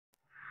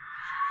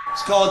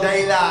It's called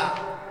Daylight.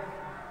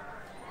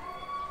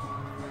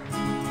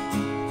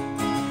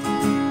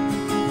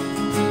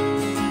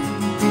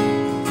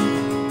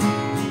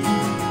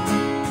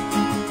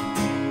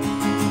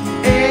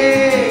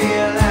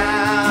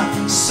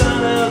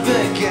 Son of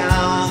a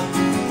gun,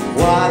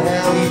 what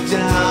have you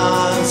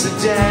done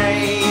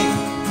today?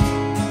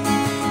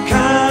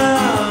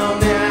 Come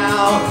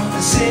now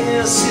and sing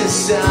us a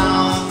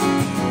song,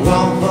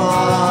 one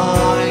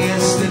for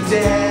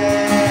yesterday.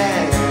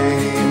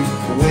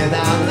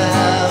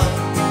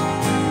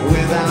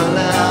 Without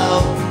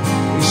love,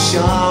 we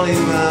surely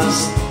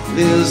must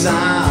lose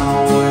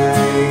our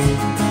way.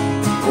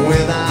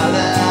 Without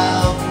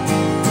love,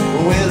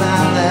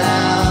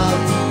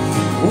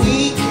 we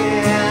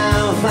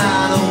can't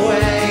find a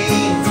way.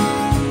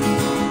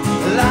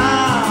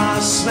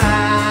 Lost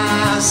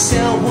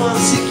myself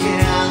once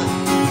again.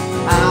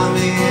 I'm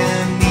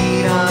in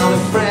need of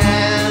a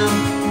friend.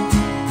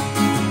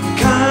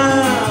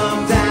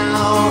 Come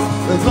down,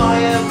 the boy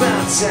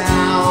about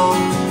town.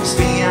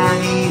 Speak, I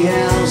need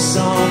help,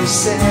 so you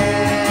say.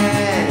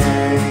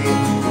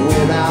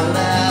 Without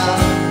love,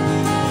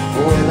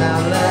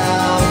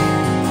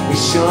 we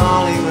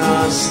surely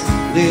must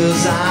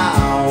lose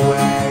our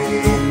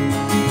way.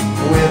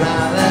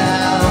 Without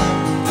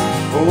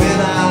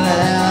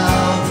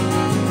love,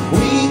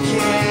 we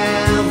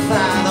can't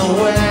find a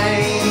way.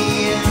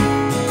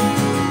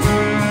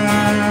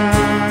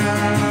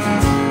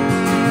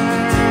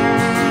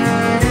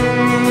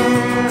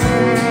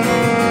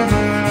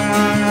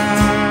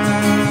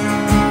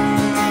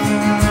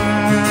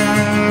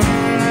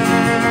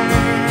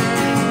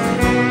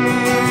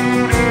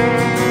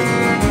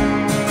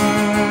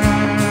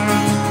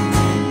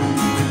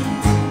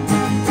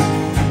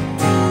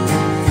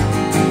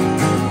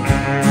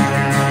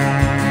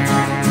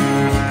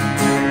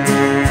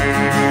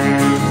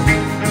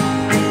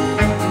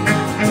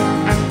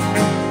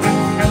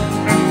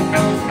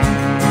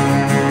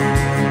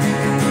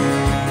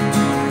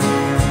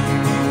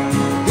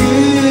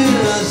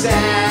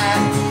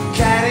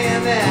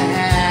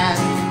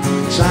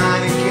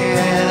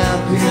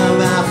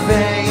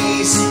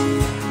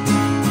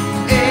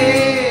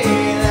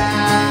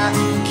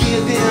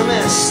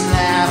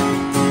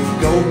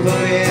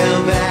 But